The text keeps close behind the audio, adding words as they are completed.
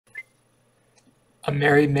A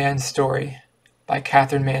Married Man's Story by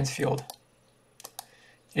Katherine Mansfield.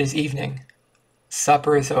 It is evening.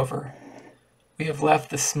 Supper is over. We have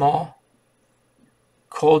left the small,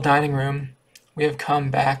 cold dining room. We have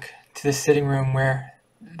come back to the sitting room where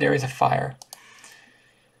there is a fire.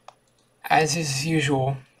 As is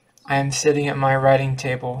usual, I am sitting at my writing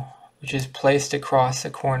table, which is placed across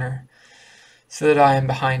a corner, so that I am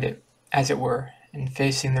behind it, as it were, and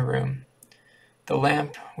facing the room. The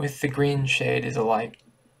lamp with the green shade is alight.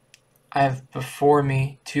 I have before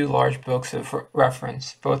me two large books of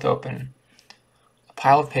reference, both open, a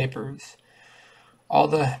pile of papers, all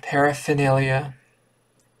the paraphernalia,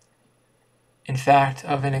 in fact,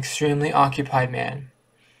 of an extremely occupied man.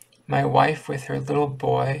 My wife, with her little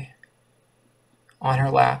boy on her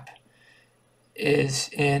lap, is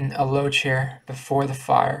in a low chair before the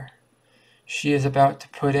fire. She is about to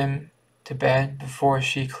put him to bed before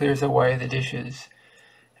she clears away the dishes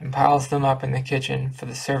and piles them up in the kitchen for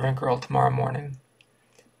the servant girl tomorrow morning.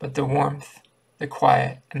 But the warmth, the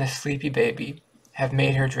quiet, and the sleepy baby have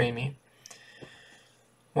made her dreamy.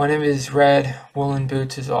 One of his red woolen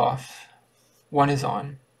boots is off. One is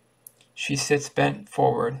on. She sits bent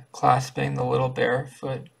forward, clasping the little bare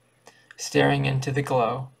foot, staring into the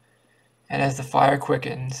glow, and as the fire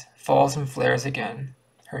quickens, falls and flares again,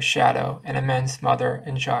 her shadow, an immense mother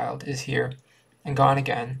and child, is here and gone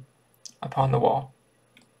again upon the wall.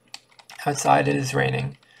 Outside it is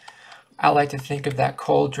raining. I like to think of that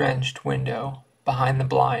cold-drenched window behind the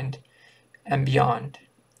blind, and beyond,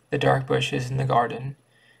 the dark bushes in the garden,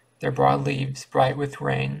 their broad leaves bright with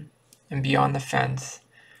rain, and beyond the fence,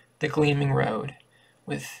 the gleaming road,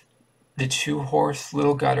 with the two hoarse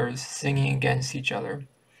little gutters singing against each other,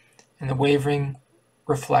 and the wavering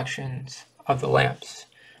reflections of the lamps,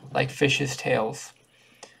 like fishes' tails.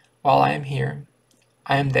 While I am here,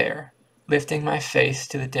 I am there, lifting my face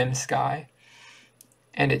to the dim sky,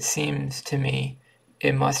 and it seems to me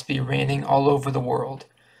it must be raining all over the world,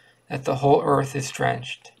 that the whole earth is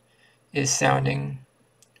drenched, is sounding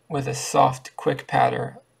with a soft, quick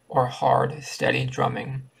patter, or hard, steady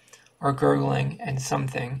drumming, or gurgling, and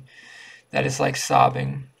something that is like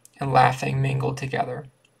sobbing and laughing mingled together.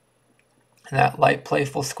 And that light,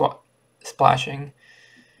 playful splashing,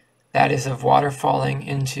 that is of water falling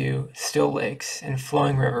into still lakes and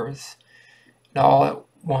flowing rivers, and all at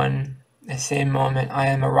the same moment I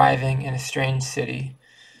am arriving in a strange city,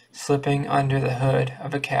 slipping under the hood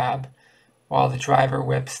of a cab, while the driver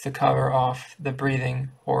whips the cover off the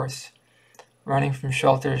breathing horse, running from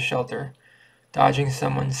shelter to shelter, dodging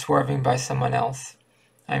someone, swerving by someone else.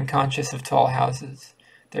 I am conscious of tall houses,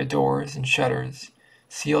 their doors and shutters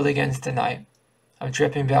sealed against the night, of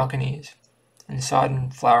dripping balconies and sodden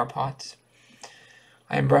flower pots.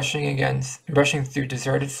 I am brushing through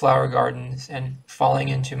deserted flower gardens and falling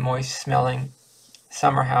into moist-smelling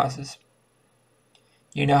summer houses.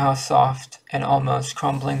 You know how soft and almost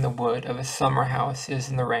crumbling the wood of a summer house is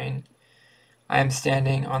in the rain. I am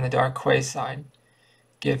standing on the dark quayside,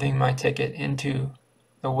 giving my ticket into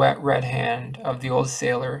the wet red hand of the old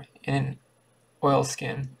sailor in an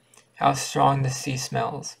oilskin. How strong the sea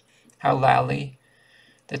smells, how loudly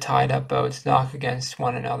the tied-up boats knock against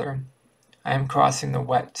one another. I am crossing the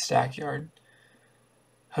wet stackyard,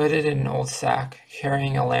 hooded in an old sack,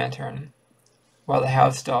 carrying a lantern, while the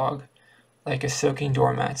house dog, like a soaking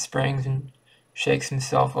doormat, springs and shakes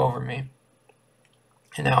himself over me.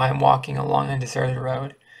 And now I am walking along a deserted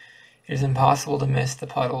road. It is impossible to miss the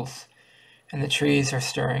puddles, and the trees are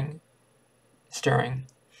stirring.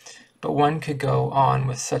 But one could go on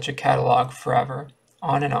with such a catalogue forever,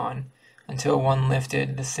 on and on, until one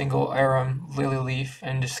lifted the single arum lily leaf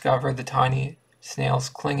and discovered the tiny snails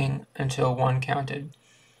clinging until one counted.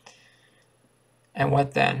 And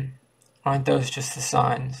what then? Aren't those just the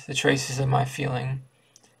signs, the traces of my feeling,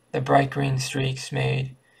 the bright green streaks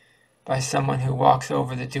made by someone who walks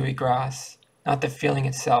over the dewy grass, not the feeling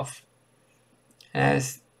itself? And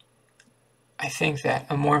as I think that,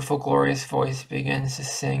 a mournful, glorious voice begins to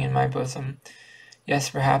sing in my bosom. Yes,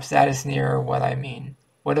 perhaps that is nearer what I mean.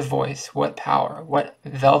 What a voice, what power, what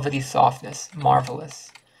velvety softness,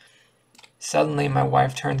 marvelous. Suddenly my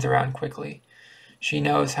wife turns around quickly. She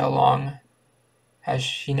knows how long has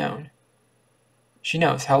she known? She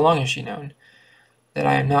knows, how long has she known, that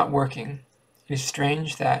I am not working. It is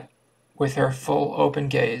strange that, with her full open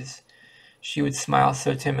gaze, she would smile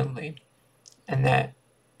so timidly, and that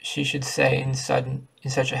she should say in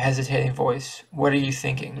such a hesitating voice, "What are you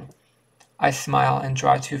thinking?" I smile and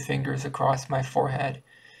draw two fingers across my forehead,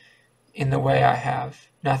 in the way I have.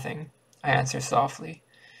 "Nothing," I answer softly.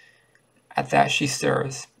 At that she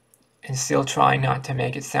stirs, and still trying not to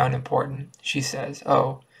make it sound important, she says,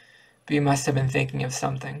 "Oh, but you must have been thinking of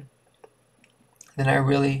something. Then I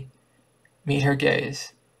really meet her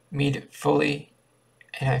gaze, meet it fully,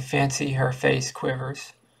 and I fancy her face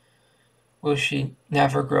quivers. Will she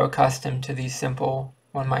never grow accustomed to these simple,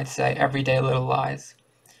 one might say, everyday little lies?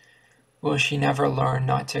 Will she never learn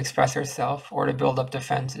not to express herself or to build up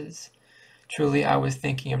defenses? Truly, I was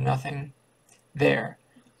thinking of nothing. There,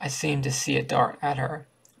 I seem to see it dart at her.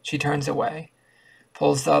 She turns away,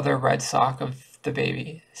 pulls the other red sock of the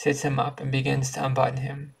baby, sits him up, and begins to unbutton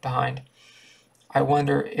him behind. I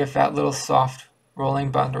wonder if that little soft,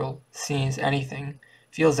 rolling bundle sees anything,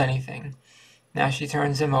 feels anything. Now she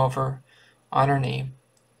turns him over on her knee,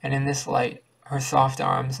 and in this light, her soft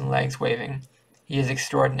arms and legs waving, he is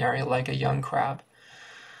extraordinary, like a young crab.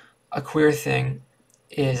 A queer thing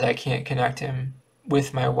is I can't connect him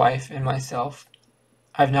with my wife and myself.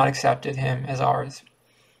 I've not accepted him as ours.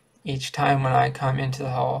 Each time when I come into the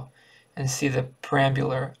hall and see the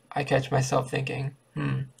perambulator, I catch myself thinking,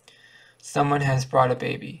 someone has brought a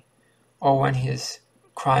baby. Or when his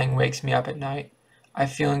crying wakes me up at night, I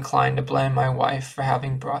feel inclined to blame my wife for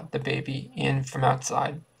having brought the baby in from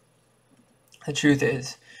outside. The truth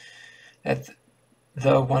is that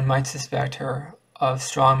though one might suspect her of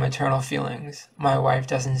strong maternal feelings, my wife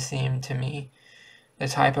doesn't seem to me the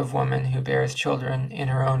type of woman who bears children in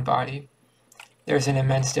her own body. There's an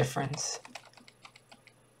immense difference.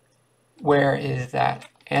 Where is that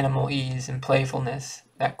animal ease and playfulness,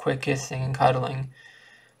 that quick kissing and cuddling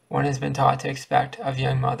one has been taught to expect of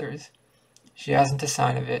young mothers? She hasn't a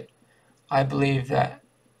sign of it. I believe that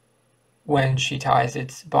when she ties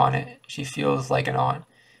its bonnet, she feels like an aunt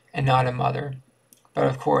and not a mother. But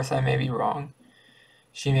of course I may be wrong.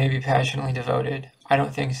 She may be passionately devoted. I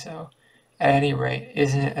don't think so. At any rate,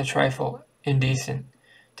 isn't it a trifle indecent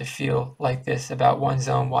to feel like this about one's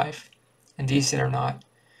own wife? Indecent or not,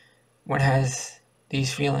 one has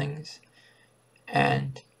these feelings.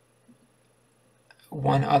 And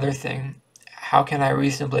one other thing, how can I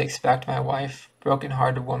reasonably expect my wife,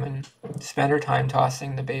 broken-hearted woman, to spend her time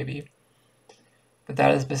tossing the baby? But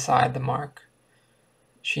that is beside the mark.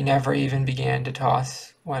 She never even began to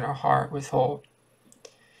toss when her heart was whole.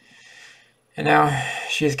 And now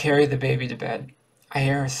she has carried the baby to bed. I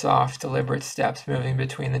hear her soft, deliberate steps moving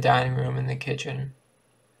between the dining room and the kitchen.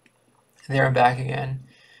 There and back again,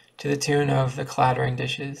 to the tune of the clattering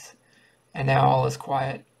dishes. And now all is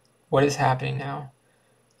quiet. What is happening now?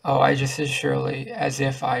 Oh, I just as surely as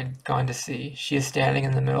if I'd gone to see. She is standing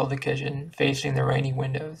in the middle of the kitchen, facing the rainy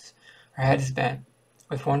windows. Her head is bent.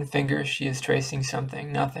 With one finger she is tracing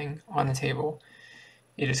something, nothing, on the table.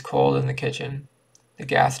 It is cold in the kitchen. The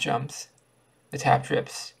gas jumps. The tap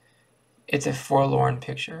drips. It's a forlorn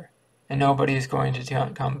picture, and nobody is going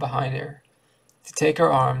to come behind her. To take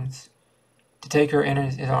her in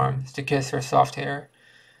his arms, to kiss her soft hair,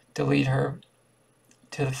 to lead her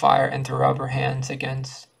to the fire and to rub her hands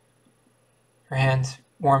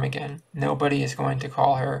warm again. Nobody is going to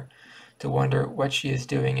call her to wonder what she is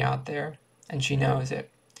doing out there, and she knows it.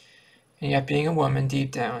 And yet, being a woman,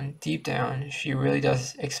 deep down, she really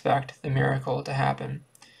does expect the miracle to happen.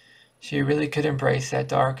 She really could embrace that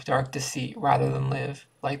dark, dark deceit rather than live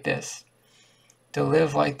like this. To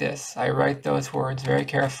live like this, I write those words very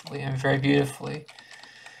carefully and very beautifully.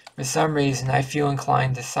 For some reason, I feel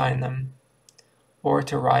inclined to sign them, or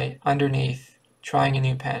to write underneath, trying a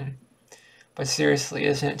new pen. But seriously,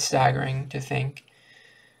 isn't it staggering to think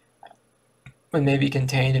what may be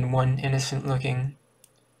contained in one innocent-looking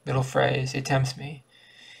little phrase? It tempts me.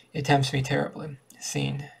 It tempts me terribly.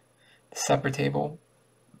 Scene. The supper table.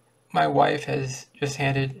 My wife has just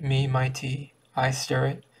handed me my tea. I stir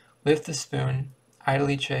it, lift the spoon,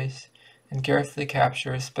 idly chase, and carefully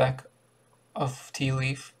capture a speck of tea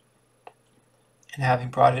leaf. And having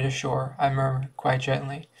brought it ashore, I murmur quite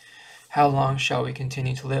gently, "How long shall we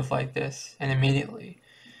continue to live like this?" And immediately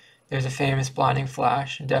there's a famous blinding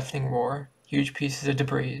flash and deafening roar. Huge pieces of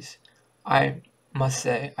debris, I must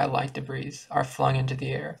say I like debris, are flung into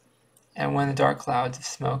the air. And when the dark clouds of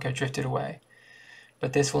smoke have drifted away,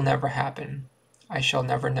 but this will never happen. I shall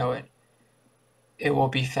never know it. It will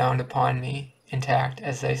be found upon me, intact,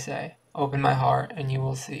 as they say. Open my heart, and you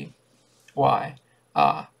will see. Why?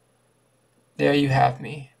 Ah, there you have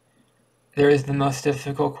me. There is the most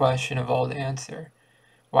difficult question of all to answer.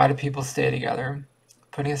 Why do people stay together?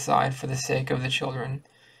 Putting aside, for the sake of the children,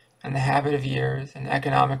 and the habit of years, and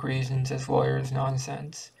economic reasons as lawyers'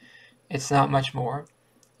 nonsense. It's not much more.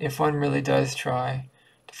 If one really does try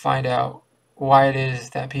to find out why it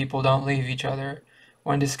is that people don't leave each other,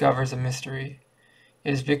 one discovers a mystery.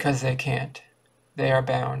 It is because they can't. They are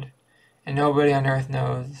bound. And nobody on earth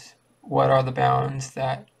knows what are the bounds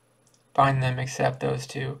that bind them except those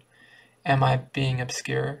two. Am I being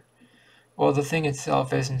obscure? Well, the thing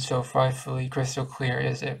itself isn't so frightfully crystal clear,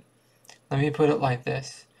 is it? Let me put it like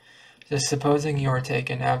this. Just supposing you are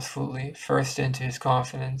taken absolutely first into his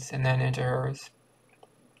confidence and then into hers.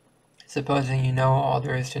 Supposing you know all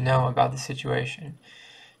there is to know about the situation,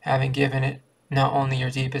 having given it not only your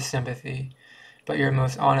deepest sympathy, but your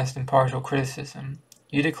most honest and partial criticism,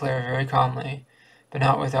 you declare very calmly, but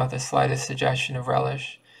not without the slightest suggestion of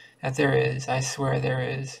relish, that there is, I swear there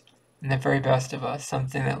is, in the very best of us,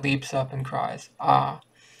 something that leaps up and cries, "Ah!"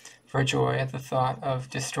 for joy at the thought of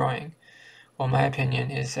destroying. Well, my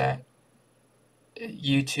opinion is that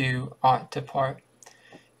you two ought to part.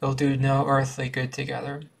 You'll do no earthly good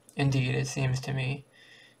together. Indeed, it seems to me,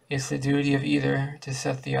 it's the duty of either to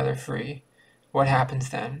set the other free. What happens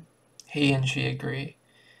then? He and she agree.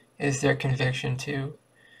 Is their conviction too?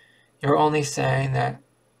 You're only saying that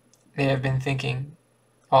they have been thinking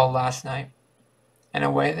all last night, and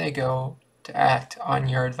away they go to act on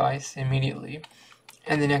your advice immediately,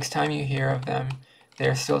 and the next time you hear of them, they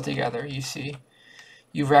are still together, you see.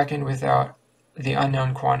 You reckoned without the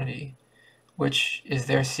unknown quantity, which is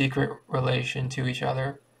their secret relation to each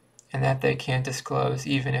other, and that they can't disclose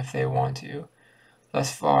even if they want to.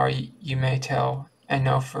 Thus far you may tell, and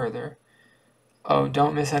no further. Oh,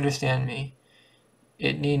 don't misunderstand me.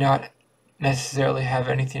 It need not necessarily have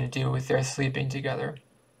anything to do with their sleeping together.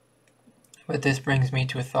 But this brings me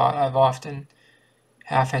to a thought I've often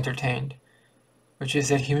half entertained, which is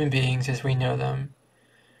that human beings as we know them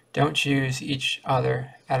don't choose each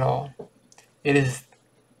other at all. It is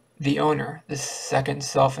the owner, the second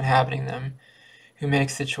self inhabiting them, who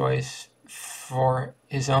makes the choice for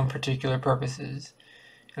his own particular purposes.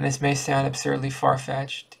 And this may sound absurdly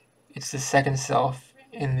far-fetched. It's the second self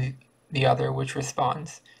in the other which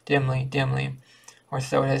responds. Dimly, or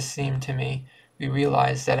so it has seemed to me, we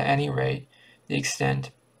realize that at any rate, the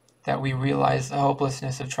extent that we realize the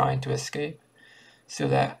hopelessness of trying to escape, so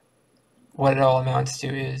that what it all amounts to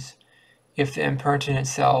is, if the impertinent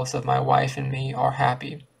selves of my wife and me are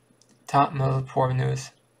happy, tant mieux pour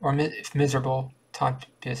nous, or if miserable, tant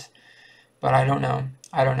pis. But I don't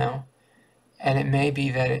know, and it may be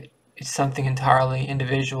that it's something entirely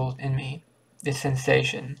individual in me, this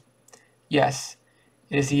sensation. Yes,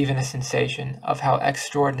 it is even a sensation of how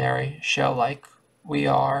extraordinary, shell-like we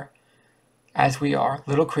are, as we are,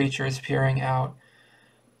 little creatures peering out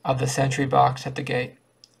of the sentry box at the gate,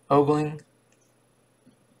 ogling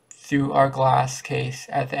through our glass case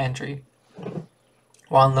at the entry,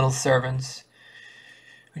 wan little servants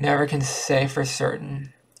who never can say for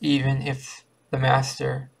certain, even if the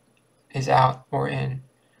master is out or in.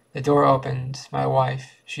 The door opens. My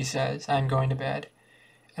wife, she says, I am going to bed.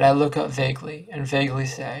 And I look up vaguely, and vaguely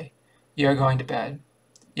say, you are going to bed.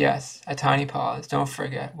 Yes, a tiny pause. Don't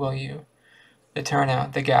forget, will you? The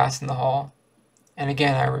turnout, the gas in the hall. And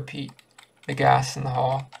again I repeat, the gas in the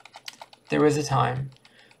hall. There was a time,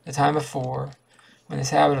 the time before, when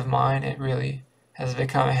this habit of mine, it really has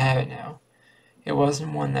become a habit now. It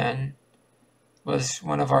wasn't one then, was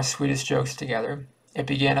one of our sweetest jokes together. It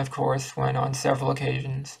began, of course, when on several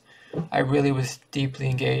occasions I really was deeply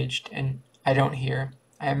engaged, and I don't hear.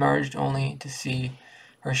 I emerged only to see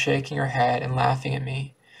her shaking her head and laughing at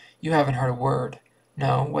me. You haven't heard a word.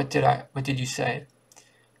 No, what did you say?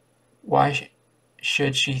 Why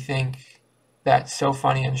should she think that so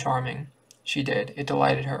funny and charming? She did. It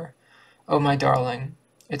delighted her. Oh, my darling,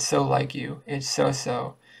 it's so like you. It's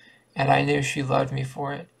so. And I knew she loved me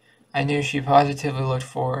for it. I knew she positively looked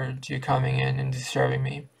forward to coming in and disturbing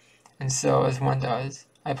me. And so, as one does,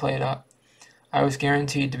 I played up. I was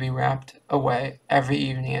guaranteed to be wrapped away every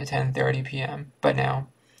evening at 10:30 p.m. But now,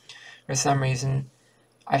 for some reason,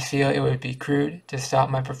 I feel it would be crude to stop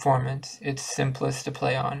my performance. It's simplest to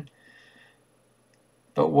play on.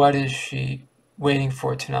 But what is she waiting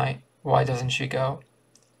for tonight? Why doesn't she go?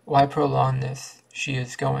 Why prolong this? She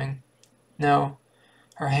is going. No,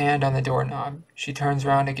 her hand on the doorknob. She turns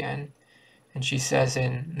round again, and she says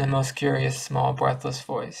in the most curious, small, breathless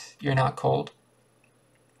voice, you're not cold?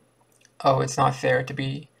 Oh, it's not fair to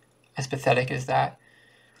be as pathetic as that.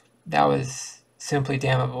 That was simply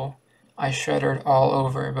damnable. I shuddered all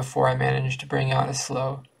over before I managed to bring out a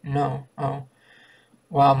slow, no, oh,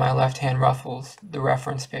 while my left hand ruffles the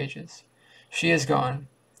reference pages. She is gone.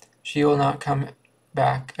 She will not come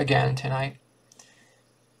back again tonight.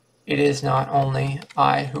 It is not only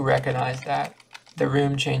I who recognize that. The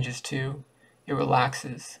room changes too. It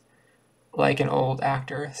relaxes. Like an old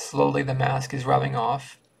actor, slowly the mask is rubbing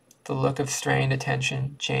off. The look of strained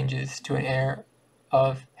attention changes to an air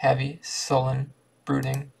of heavy, sullen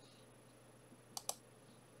brooding.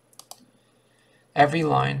 Every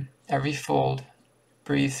line, every fold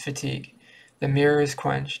breathes fatigue. The mirror is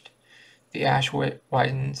quenched. The ash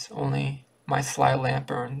whitens, only my sly lamp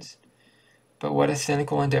burns. But what a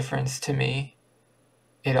cynical indifference to me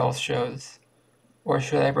it all shows. Or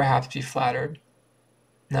should I perhaps be flattered?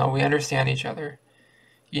 No, we understand each other.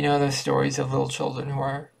 You know those stories of little children who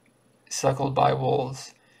are suckled by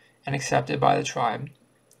wolves and accepted by the tribe,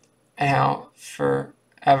 and how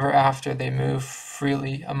forever after they move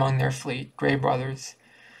freely among their fleet, gray brothers.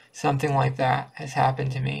 Something like that has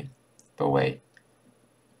happened to me. But wait,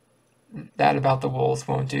 that about the wolves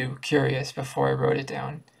won't do. Curious before I wrote it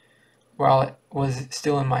down. While it was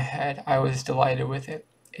still in my head, I was delighted with it.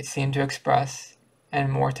 It seemed to express,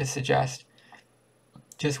 and more to suggest,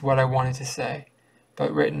 just what I wanted to say.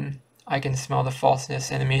 But written, I can smell the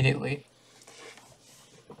falseness in immediately.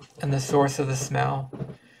 And the source of the smell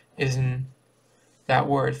is in that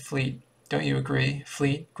word, fleet. Don't you agree?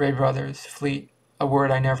 Fleet, gray brothers, fleet, a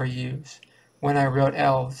word I never use. When I wrote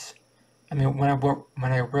elves, when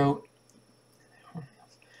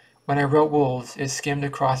I wrote wolves, it skimmed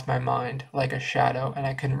across my mind like a shadow, and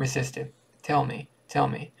I couldn't resist it. Tell me,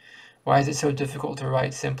 why is it so difficult to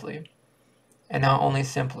write simply? And not only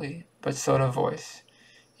simply, but so to voice,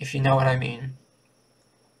 if you know what I mean.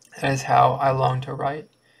 That is how I long to write.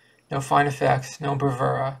 No fine effects, no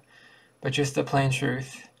bravura, but just the plain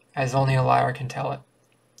truth, as only a liar can tell it.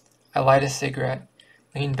 I light a cigarette,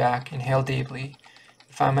 lean back, inhale deeply,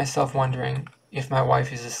 and find myself wondering if my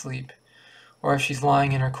wife is asleep, or if she's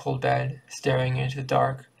lying in her cold bed, staring into the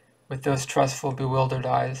dark, with those trustful, bewildered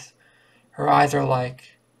eyes. Her eyes are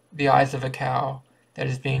like the eyes of a cow that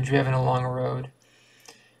is being driven along a road.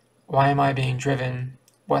 Why am I being driven?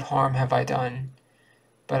 What harm have I done?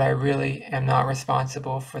 But I really am not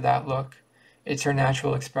responsible for that look. It's her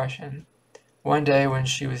natural expression. One day when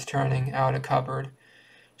she was turning out a cupboard,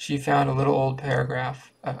 she found a little old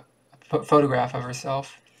photograph of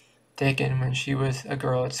herself, taken when she was a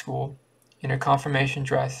girl at school. In her confirmation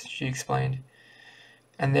dress, she explained.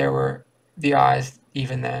 And there were the eyes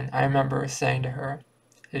even then. I remember saying to her,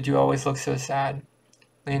 "Did you always look so sad?"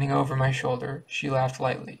 Leaning over my shoulder, she laughed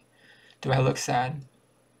lightly. "Do I look sad?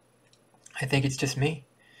 I think it's just me."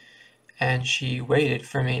 And she waited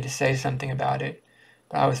for me to say something about it,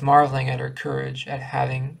 but I was marveling at her courage at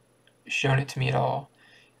having shown it to me at all.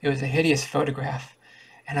 It was a hideous photograph,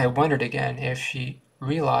 and I wondered again if she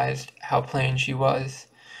realized how plain she was.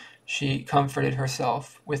 She comforted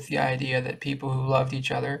herself with the idea that people who loved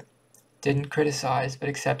each other didn't criticize but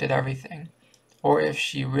accepted everything, or if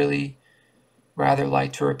she really rather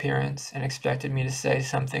liked her appearance and expected me to say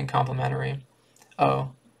something complimentary.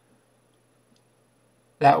 Oh,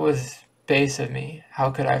 that was base of me. How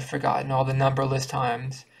could I have forgotten all the numberless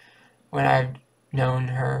times when I've known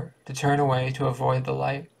her to turn away to avoid the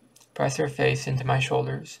light, press her face into my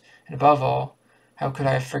shoulders, and above all, how could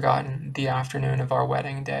I have forgotten the afternoon of our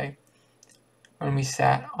wedding day, when we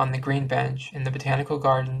sat on the green bench in the botanical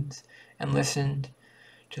gardens and listened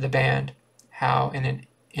to the band, how in an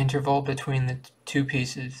interval between the two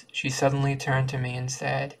pieces she suddenly turned to me and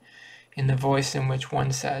said, in the voice in which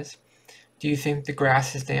one says, "Do you think the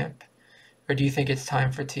grass is damp? Or do you think it's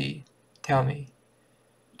time for tea? Tell me,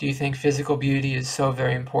 do you think physical beauty is so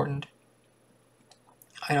very important?"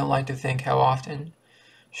 I don't like to think how often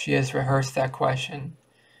she has rehearsed that question,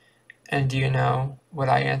 and do you know what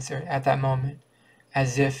I answered at that moment?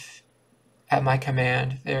 As if at my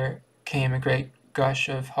command there came a great gush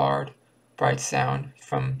of hard, bright sound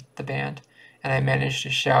from the band, and I managed to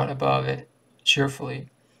shout above it cheerfully,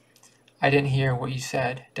 "I didn't hear what you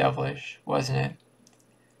said. Devilish, wasn't it?"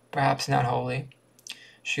 Perhaps not wholly.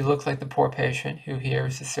 She looked like the poor patient who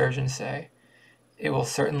hears the surgeon say, "It will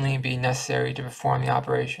certainly be necessary to perform the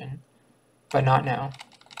operation, but not now."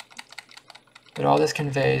 But all this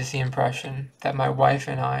conveys the impression that my wife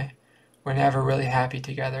and I were never really happy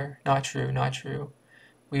together. Not true, not true.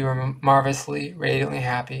 We were marvelously, radiantly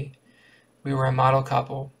happy. We were a model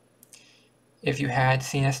couple. If you had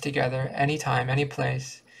seen us together, any time, any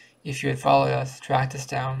place, if you had followed us, tracked us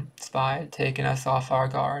down, spied, taken us off our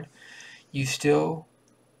guard, you still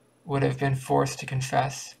would have been forced to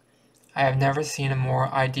confess. I have never seen a more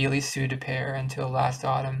ideally suited pair until last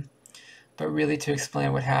autumn. But really to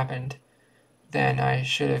explain what happened, then I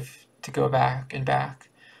should have to go back and back.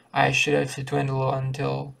 I should have to dwindle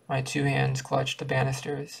until my two hands clutched the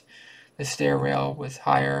banisters. The stair rail was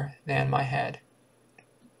higher than my head,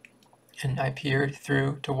 and I peered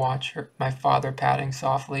through to watch my father padding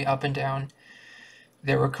softly up and down.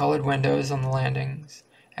 There were colored windows on the landings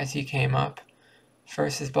as he came up.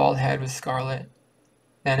 First his bald head was scarlet,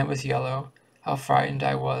 then it was yellow. How frightened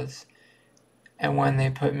I was. And when they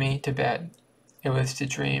put me to bed, it was to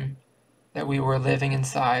dream. that we were living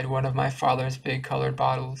inside one of my father's big colored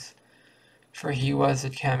bottles, for he was a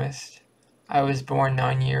chemist. I was born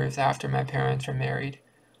 9 years after my parents were married.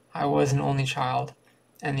 I was an only child,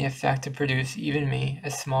 and the effect to produce even me,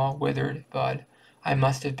 a small, withered bud I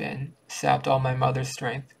must have been, sapped all my mother's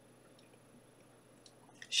strength.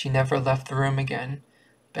 She never left the room again.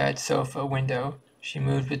 Bed, sofa, window, she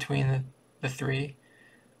moved between the three.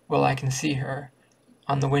 Well, I can see her,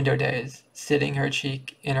 on the window days, sitting her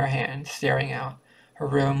cheek in her hand, staring out. Her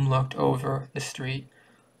room looked over the street.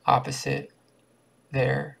 Opposite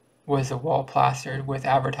there was a wall plastered with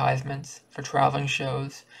advertisements for traveling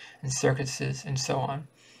shows and circuses and so on.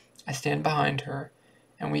 I stand behind her,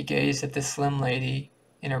 and we gaze at the slim lady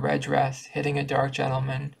in a red dress hitting a dark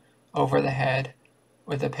gentleman over the head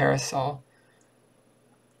with a parasol,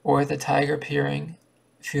 or the tiger peering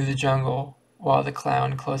through the jungle while the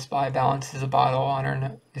clown close by balances a bottle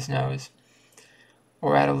on his nose,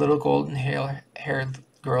 or at a little golden-haired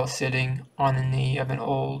girl sitting on the knee of an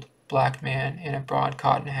old black man in a broad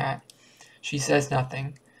cotton hat. She says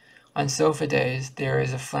nothing. On sofa days there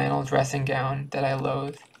is a flannel dressing gown that I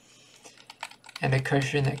loathe, and a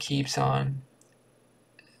cushion that keeps on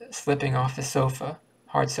slipping off the sofa,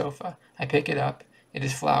 hard sofa. I pick it up. It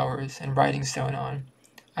is flowers and writing sewn on.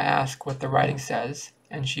 I ask what the writing says,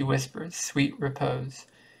 and she whispers, "Sweet repose."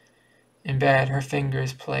 In bed, her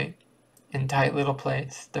fingers plait, in tight little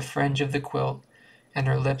plaits, the fringe of the quilt, and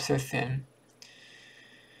her lips are thin.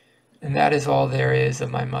 And that is all there is of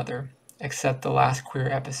my mother, except the last queer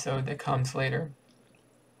episode that comes later.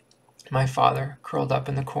 My father, curled up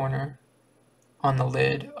in the corner, on the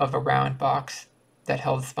lid of a round box that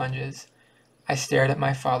held sponges. I stared at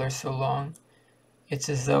my father so long. It's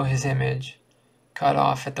as though his image, cut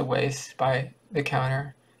off at the waist by the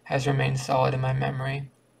counter, has remained solid in my memory.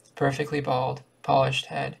 Perfectly bald, polished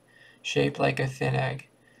head, shaped like a thin egg,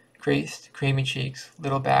 creased, creamy cheeks,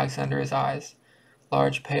 little bags under his eyes,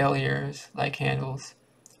 large pale ears like handles.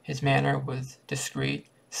 His manner was discreet,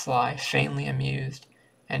 sly, faintly amused,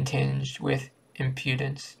 and tinged with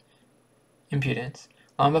impudence,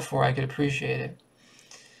 long before I could appreciate it.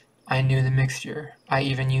 I knew the mixture. I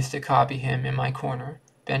even used to copy him in my corner,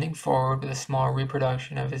 bending forward with a small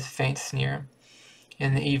reproduction of his faint sneer.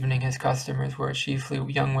 In the evening his customers were chiefly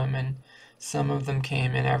young women. Some of them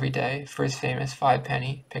came in every day for his famous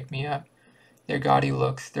 5-penny pick-me-up. Their gaudy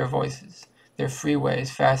looks, their voices, their free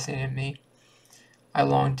ways fascinated me. I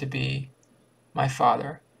longed to be my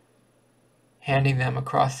father, handing them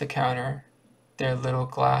across the counter their little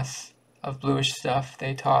glass of bluish stuff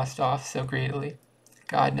they tossed off so greedily.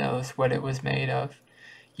 God knows what it was made of.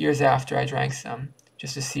 Years after I drank some,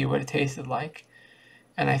 just to see what it tasted like,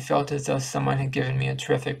 and I felt as though someone had given me a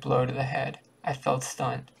terrific blow to the head. I felt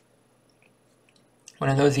stunned. One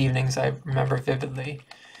of those evenings I remember vividly.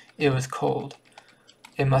 It was cold.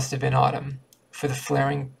 It must have been autumn, for the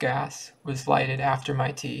flaring gas was lighted after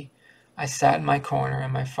my tea. I sat in my corner,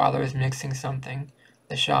 and my father was mixing something.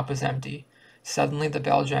 The shop was empty. Suddenly the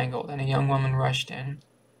bell jangled, and a young woman rushed in,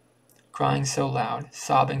 crying so loud,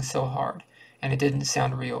 sobbing so hard, and it didn't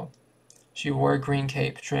sound real. She wore a green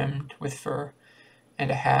cape trimmed with fur,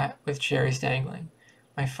 and a hat with cherries dangling.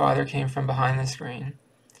 My father came from behind the screen,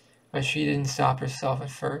 but she didn't stop herself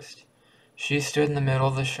at first. She stood in the middle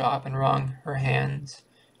of the shop and wrung her hands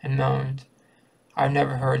and moaned. I've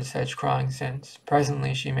never heard such crying since.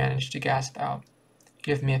 Presently she managed to gasp out,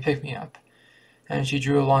 "Give me a pick-me-up," and she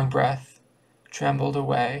drew a long breath, trembled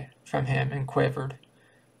away from him, and quivered.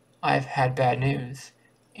 I've had bad news,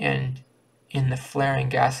 and in the flaring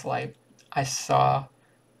gaslight I saw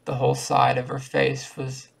the whole side of her face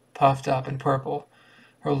was puffed up and purple.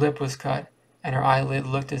 Her lip was cut, and her eyelid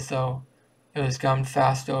looked as though it was gummed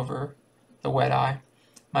fast over the wet eye.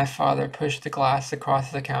 My father pushed the glass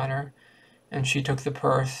across the counter, and she took the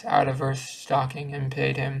purse out of her stocking and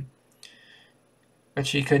paid him. But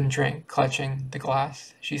she couldn't drink, clutching the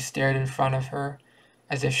glass. She stared in front of her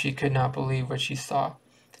as if she could not believe what she saw.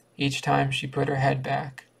 Each time she put her head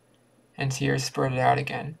back, and tears spurted out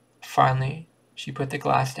again. Finally, she put the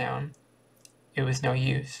glass down. It was no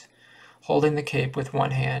use. Holding the cape with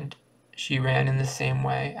one hand, she ran in the same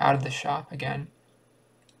way out of the shop again.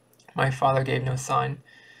 My father gave no sign,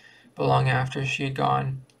 but long after she had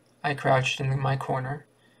gone, I crouched in my corner,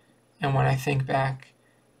 and when I think back,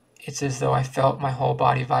 it's as though I felt my whole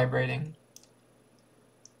body vibrating.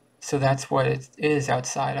 So that's what it is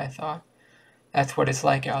outside, I thought. That's what it's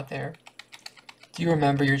like out there. Do you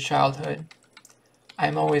remember your childhood? I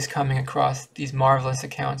am always coming across these marvelous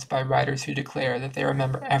accounts by writers who declare that they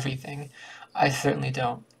remember everything. I certainly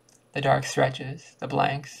don't. The dark stretches, the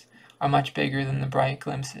blanks, are much bigger than the bright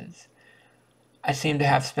glimpses. I seemed to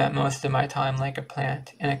have spent most of my time like a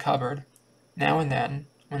plant in a cupboard. Now and then,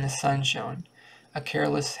 when the sun shone, a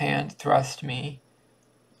careless hand thrust me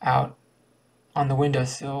out on the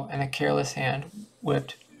window-sill, and a careless hand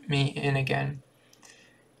whipped me in again.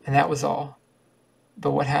 And that was all.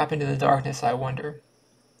 But what happened in the darkness, I wonder?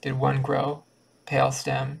 Did one grow? Pale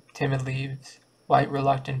stem, timid leaves, white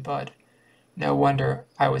reluctant bud. No wonder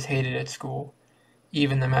I was hated at school.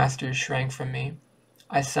 Even the masters shrank from me.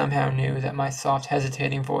 I somehow knew that my soft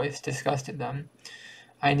hesitating voice disgusted them.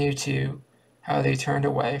 I knew, too, how they turned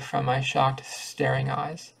away from my shocked staring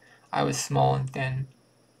eyes. I was small and thin,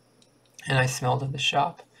 and I smelled of the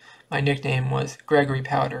shop. My nickname was Gregory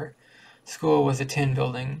Powder. School was a tin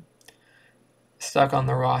building, stuck on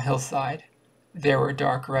the raw hillside. There were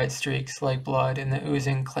dark red streaks like blood in the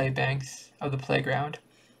oozing clay banks of the playground.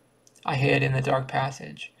 I hid in the dark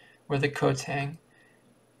passage, where the coats hang,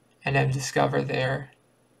 and am discovered there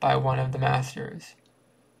by one of the masters.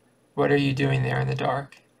 What are you doing there in the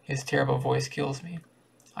dark? His terrible voice kills me.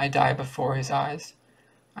 I die before his eyes.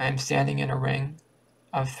 I am standing in a ring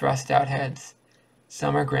of thrust-out heads.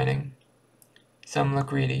 Some are grinning, some look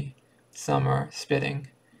greedy, some are spitting,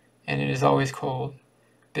 and it is always cold.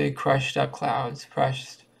 Big crushed-up clouds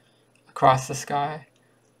pressed across the sky.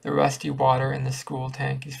 The rusty water in the school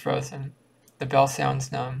tank is frozen. The bell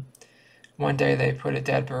sounds numb. One day they put a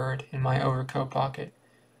dead bird in my overcoat pocket.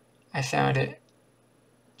 I found it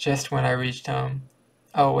just when I reached home.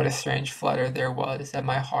 Oh, what a strange flutter there was at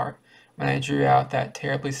my heart when I drew out that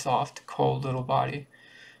terribly soft, cold little body,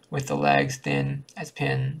 with the legs thin as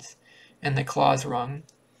pins and the claws wrung.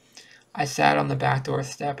 I sat on the back door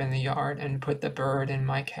step in the yard and put the bird in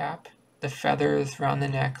my cap. The feathers round the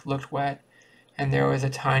neck looked wet, and there was a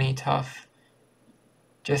tiny tuft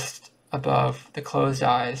just above the closed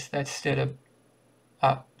eyes that stood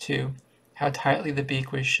up too. How tightly the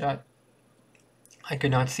beak was shut. I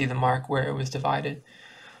could not see the mark where it was divided.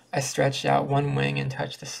 I stretched out one wing and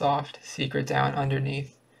touched the soft, secret down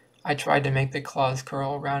underneath. I tried to make the claws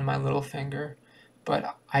curl round my little finger,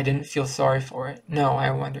 but I didn't feel sorry for it. No, I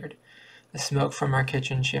wondered. The smoke from our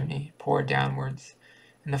kitchen chimney poured downwards,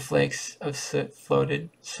 and the flakes of soot floated,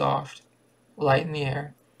 soft, light in the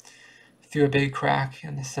air. Through a big crack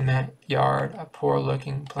in the cement yard, a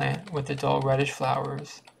poor-looking plant with the dull reddish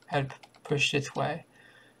flowers had pushed its way.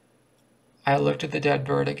 I looked at the dead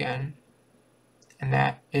bird again, and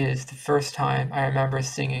that is the first time I remember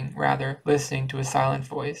singing, rather, listening to a silent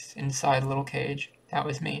voice inside a little cage. That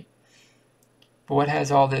was me. But what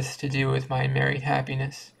has all this to do with my married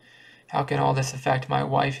happiness? How can all this affect my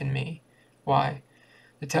wife and me? Why?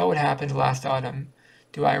 To tell what happened last autumn,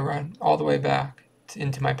 do I run all the way back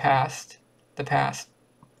into my past? The past.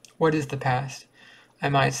 What is the past? I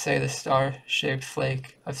might say the star-shaped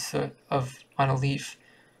flake of soot on a leaf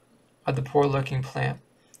of the poor-looking plant,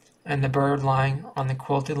 and the bird lying on the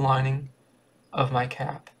quilted lining of my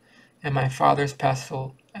cap, and my father's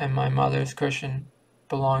pestle and my mother's cushion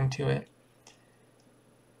belonged to it.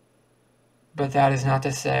 But that is not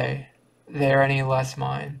to say they are any less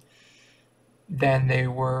mine than they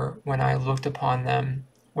were when I looked upon them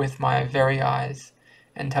with my very eyes,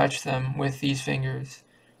 and touched them with these fingers.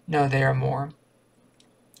 No, they are more.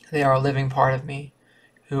 They are a living part of me.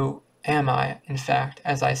 Who am I, in fact,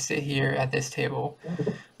 as I sit here at this table,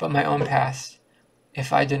 but my own past?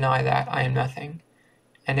 If I deny that, I am nothing.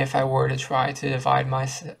 And if I were to try to divide my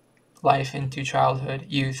life into childhood,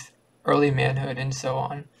 youth, early manhood, and so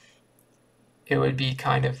on, it would be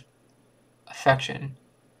kind of affection.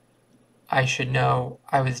 I should know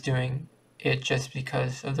I was doing it just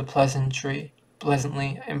because of the pleasantly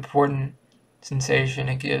important sensation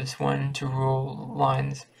it gives one to rule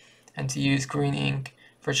lines and to use green ink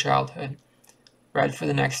for childhood, red for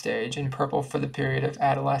the next stage, and purple for the period of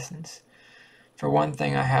adolescence. For one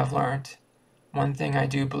thing I have learnt, one thing I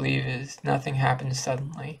do believe is, nothing happens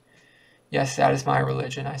suddenly. Yes, that is my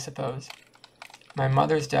religion, I suppose. My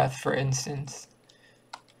mother's death, for instance,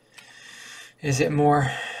 is it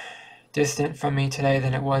more distant from me today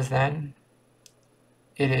than it was then?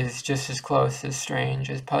 It is just as close, as strange,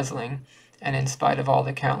 as puzzling, and in spite of all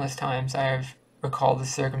the countless times I have recalled the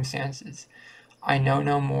circumstances, I know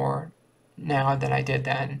no more now than I did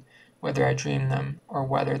then, whether I dreamed them or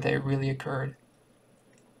whether they really occurred.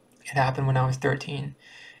 It happened when I was 13,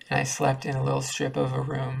 and I slept in a little strip of a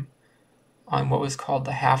room on what was called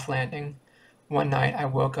the half landing. One night I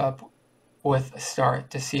woke up with a start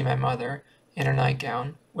to see my mother in her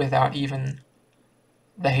nightgown, without even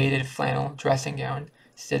the hated flannel dressing gown,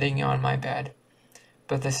 sitting on my bed.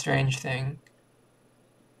 But the strange thing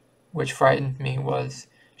which frightened me was,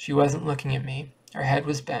 she wasn't looking at me. Her head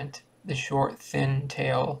was bent, the short, thin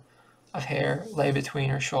tail of hair lay between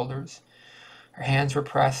her shoulders. Her hands were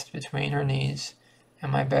pressed between her knees,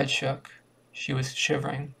 and my bed shook. She was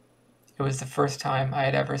shivering. It was the first time I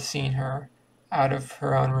had ever seen her out of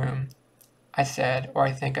her own room. I said, or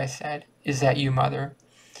I think I said, "Is that you, Mother?"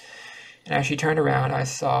 And as she turned around, I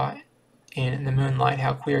saw in the moonlight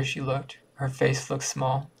how queer she looked. Her face looked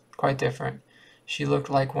small, quite different. She looked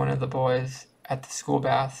like one of the boys at the school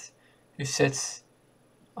baths who sits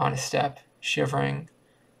on a step, shivering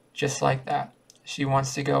just like that. She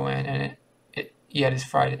wants to go in, and yet is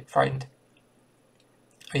frightened.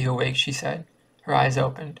 "Are you awake?" she said. Her eyes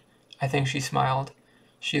opened. I think she smiled.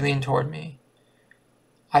 She leaned toward me.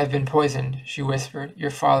 "I have been poisoned," she whispered. "Your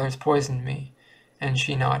father's poisoned me." And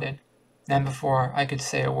she nodded. Then before I could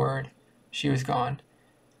say a word, she was gone.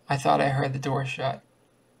 I thought I heard the door shut.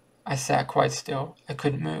 I sat quite still. I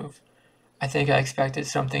couldn't move. I think I expected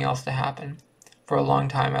something else to happen. For a long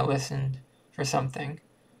time I listened for something.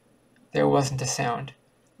 There wasn't a sound.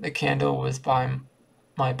 The candle was by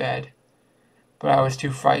my bed, but I was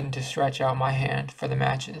too frightened to stretch out my hand for the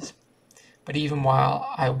matches. But even while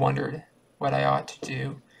I wondered what I ought to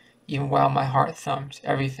do, even while my heart thumped,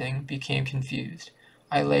 everything became confused.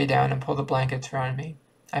 I lay down and pulled the blankets around me.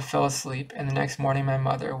 I fell asleep, and the next morning my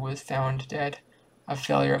mother was found dead, a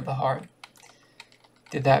failure of the heart.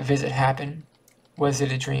 Did that visit happen? Was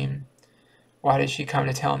it a dream? Why did she come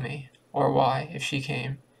to tell me? Or why, if she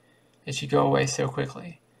came, did she go away so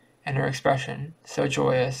quickly? And her expression, so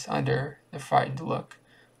joyous under the frightened look,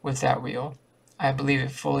 was that real? I believe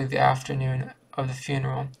it fully the afternoon of the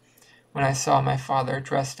funeral, when I saw my father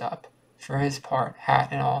dressed up, for his part, hat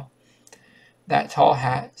and all. That tall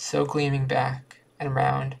hat, so gleaming back and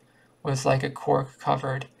round, was like a cork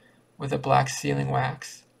covered with a black sealing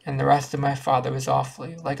wax, and the rest of my father was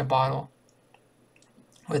awfully like a bottle,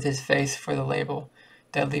 with his face for the label,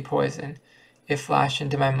 "Deadly Poison." It flashed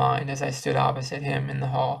into my mind as I stood opposite him in the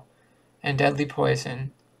hall, and Deadly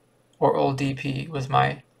Poison, or Old DP, was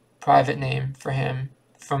my private name for him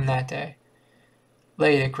from that day.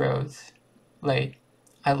 Late it grows. Late.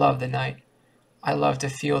 I love the night. I love to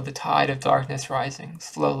feel the tide of darkness rising,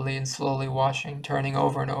 slowly and slowly washing, turning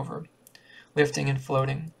over and over, lifting and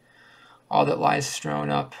floating. All that lies strewn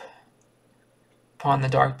up upon the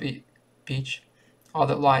dark beach, all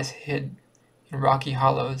that lies hid in rocky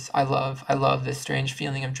hollows. I love this strange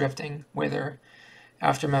feeling of drifting, whither,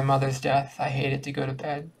 after my mother's death, I hated to go to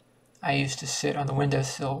bed. I used to sit on the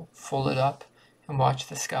windowsill, folded up, and watch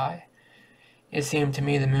the sky. It seemed to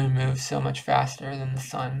me the moon moved so much faster than the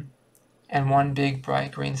sun, and one big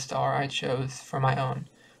bright green star I chose for my own,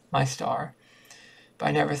 my star, but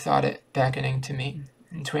I never thought it beckoning to me,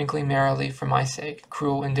 and twinkling merrily for my sake,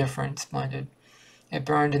 cruel, indifferent, splendid. It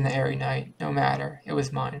burned in the airy night, no matter, it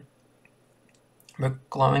was mine. But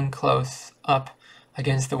glowing close up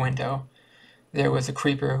against the window, there was a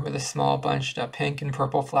creeper with a small bunched up pink and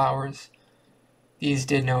purple flowers. These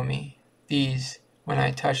did know me. These, when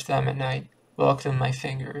I touched them at night, welcomed my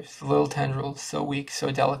fingers, the little tendrils, so weak,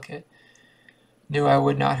 so delicate, knew I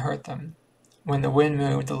would not hurt them. When the wind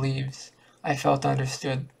moved the leaves, I felt I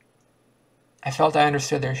understood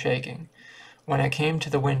their shaking. When I came to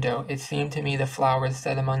the window, it seemed to me the flowers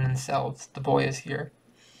said among themselves, "The boy is here."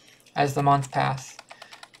 As the months passed,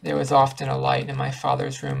 there was often a light in my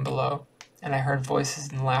father's room below, and I heard voices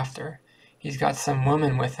and laughter. "He's got some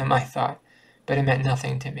woman with him," I thought, but it meant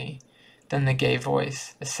nothing to me. Then the gay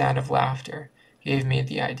voice, the sound of laughter, gave me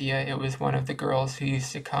the idea it was one of the girls who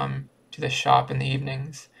used to come to the shop in the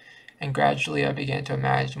evenings, and gradually I began to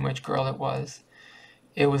imagine which girl it was.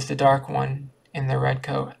 It was the dark one in the red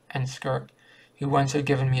coat and skirt, who once had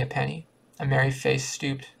given me a penny. A merry face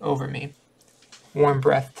stooped over me. Warm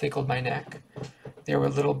breath tickled my neck. There were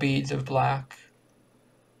little beads of black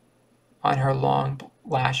on her long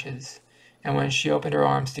lashes, and when she opened her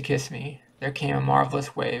arms to kiss me, there came a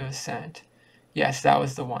marvelous wave of scent. Yes, that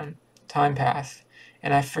was the one. Time passed,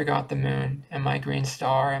 and I forgot the moon, and my green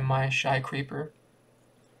star, and my shy creeper.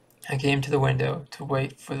 I came to the window to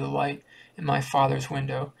wait for the light in my father's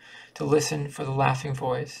window, to listen for the laughing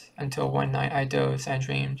voice, until one night I dozed and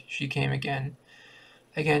dreamed she came again.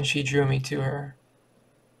 Again she drew me to her.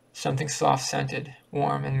 Something soft-scented,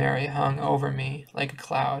 warm and merry hung over me like a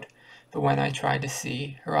cloud, but when I tried to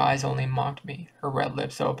see, her eyes only mocked me. Her red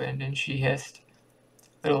lips opened, and she hissed,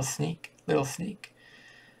 little sneak,"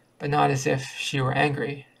 but not as if she were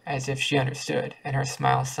angry, as if she understood, and her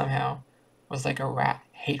smile somehow was like a rat,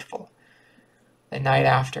 hateful. The night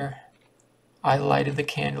after, I lighted the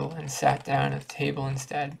candle and sat down at the table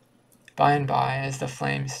instead. By and by, as the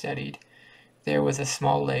flames steadied, there was a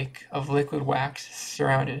small lake of liquid wax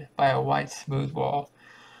surrounded by a white smooth wall.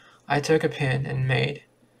 I took a pin and made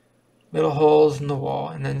little holes in the wall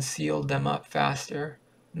and then sealed them up faster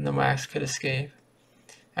than the wax could escape.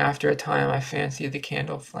 After a time, I fancied the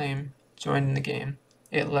candle flame joined in the game.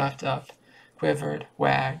 It leapt up, quivered,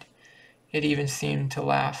 wagged. It even seemed to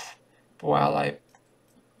laugh. But while I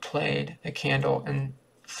played the candle and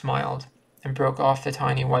smiled and broke off the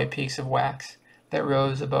tiny white peaks of wax that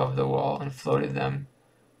rose above the wall and floated them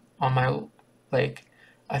on my lake,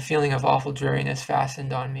 a feeling of awful dreariness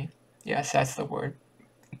fastened on me. Yes, that's the word.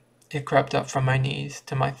 It crept up from my knees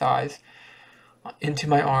to my thighs, into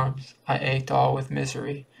my arms. I ached all with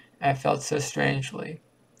misery. I felt so strangely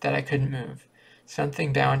that I couldn't move.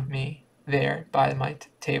 Something bound me there by my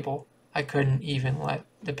table. I couldn't even let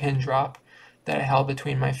the pin drop that I held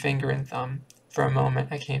between my finger and thumb. For a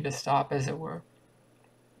moment I came to stop, as it were.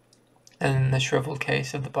 And then the shriveled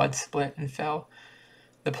case of the bud split and fell.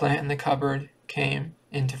 The plant in the cupboard came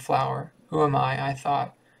into flower. Who am I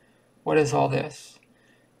thought. What is all this?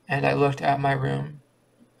 And I looked at my room,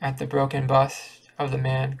 at the broken bust of the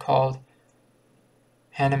man called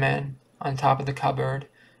Hanuman on top of the cupboard,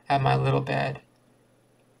 at my little bed,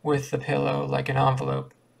 with the pillow like an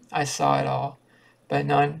envelope. I saw it all, but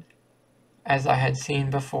none as I had seen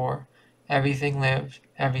before. Everything lived,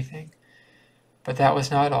 everything. But that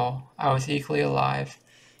was not all. I was equally alive,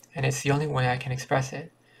 and it's the only way I can express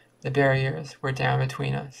it. The barriers were down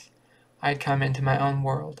between us. I had come into my own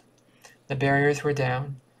world. The barriers were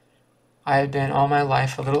down. I had been all my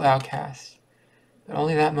life a little outcast, but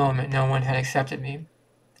only that moment no one had accepted me.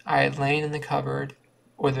 I had lain in the cupboard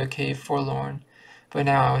or the cave forlorn, but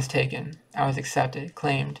now I was taken. I was accepted,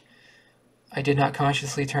 claimed. I did not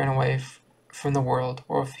consciously turn away from the world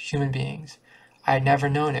or human beings. I had never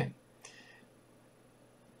known it.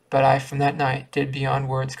 But I from that night did beyond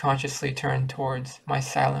words consciously turn towards my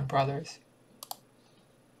silent brothers.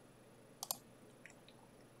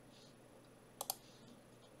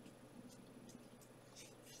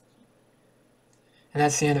 And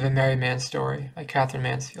that's the end of A Married Man's Story by Katherine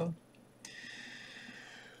Mansfield.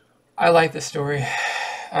 I like the story.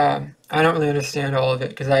 I don't really understand all of it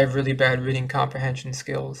because I have really bad reading comprehension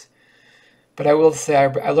skills. But I will say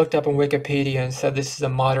I looked up on Wikipedia and said this is a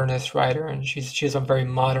modernist writer, and she has a very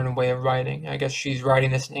modern way of writing. I guess she's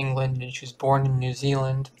writing this in England, and she was born in New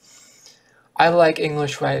Zealand. I like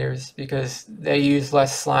English writers because they use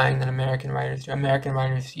less slang than American writers do. American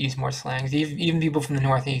writers use more slangs. Even people from the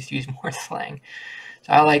Northeast use more slang.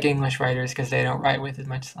 So I like English writers because they don't write with as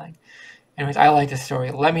much slang. Anyways, I like this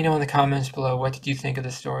story. Let me know in the comments below, what did you think of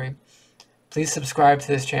the story? Please subscribe to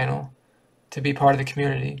this channel to be part of the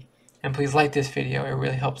community. And please like this video. It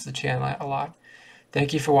really helps the channel out a lot.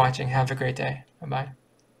 Thank you for watching. Have a great day. Bye-bye.